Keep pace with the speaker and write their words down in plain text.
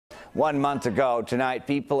1 month ago tonight,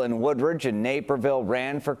 people in Woodridge and Naperville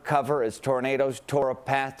ran for cover as tornadoes tore a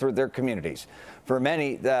path through their communities. For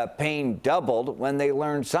many, the pain doubled when they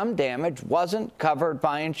learned some damage wasn't covered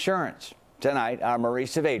by insurance. Tonight, our Marie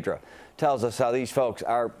Saavedra tells us how these folks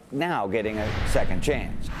are now getting a second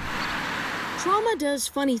chance. Trauma does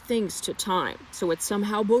funny things to time, so it's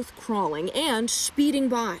somehow both crawling and speeding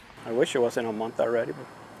by. I wish it wasn't a month already, but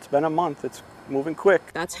it's been a month. It's moving quick.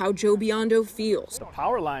 That's how Joe Biondo feels. The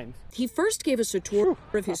power lines. He first gave us a tour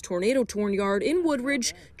of his tornado-torn yard in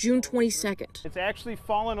Woodridge, June 22nd. It's actually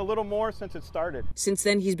fallen a little more since it started. Since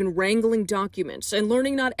then, he's been wrangling documents and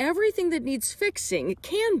learning not everything that needs fixing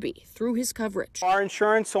can be through his coverage. Our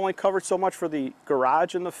insurance only covered so much for the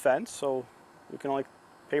garage and the fence, so we can only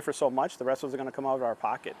pay for so much. The rest was going to come out of our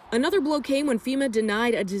pocket. Another blow came when FEMA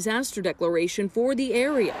denied a disaster declaration for the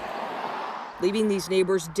area, leaving these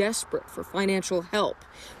neighbors desperate for financial help.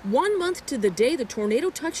 1 month to the day the tornado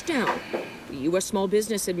touched down, the U.S. Small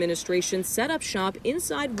Business Administration set up shop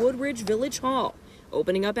inside Woodridge Village Hall,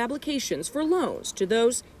 opening up applications for loans to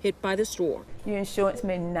those hit by the storm. Your insurance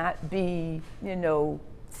may not be,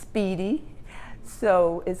 speedy,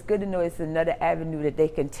 so it's good to know it's another avenue that they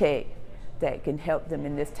can take that can help them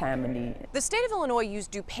in this time of need. The state of Illinois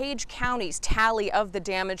used DuPage County's tally of the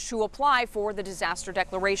damage to apply for the disaster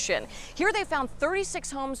declaration. Here they found 36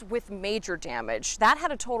 homes with major damage. That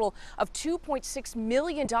had a total of $2.6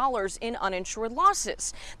 million in uninsured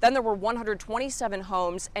losses. Then there were 127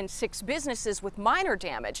 homes and 6 businesses with minor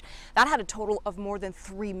damage. That had a total of more than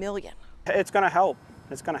 $3 million. It's going to help.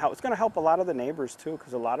 It's going to help. It's going to help a lot of the neighbors too,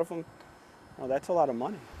 because a lot of them, that's a lot of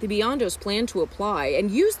money. The Biondos plan to apply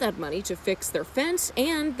and use that money to fix their fence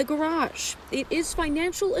and the garage. It is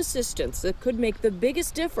financial assistance that could make the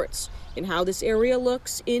biggest difference in how this area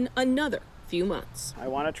looks in another few months. I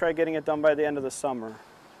want to try getting it done by the end of the summer.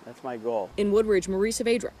 That's my goal. In Woodridge, Marie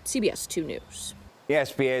Saavedra, CBS 2 News. The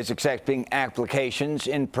SBA is accepting applications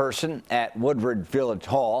in person at Woodridge Village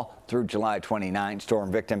Hall through July 29.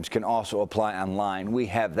 Storm victims can also apply online. We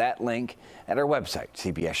have that link at our website,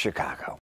 CBS Chicago.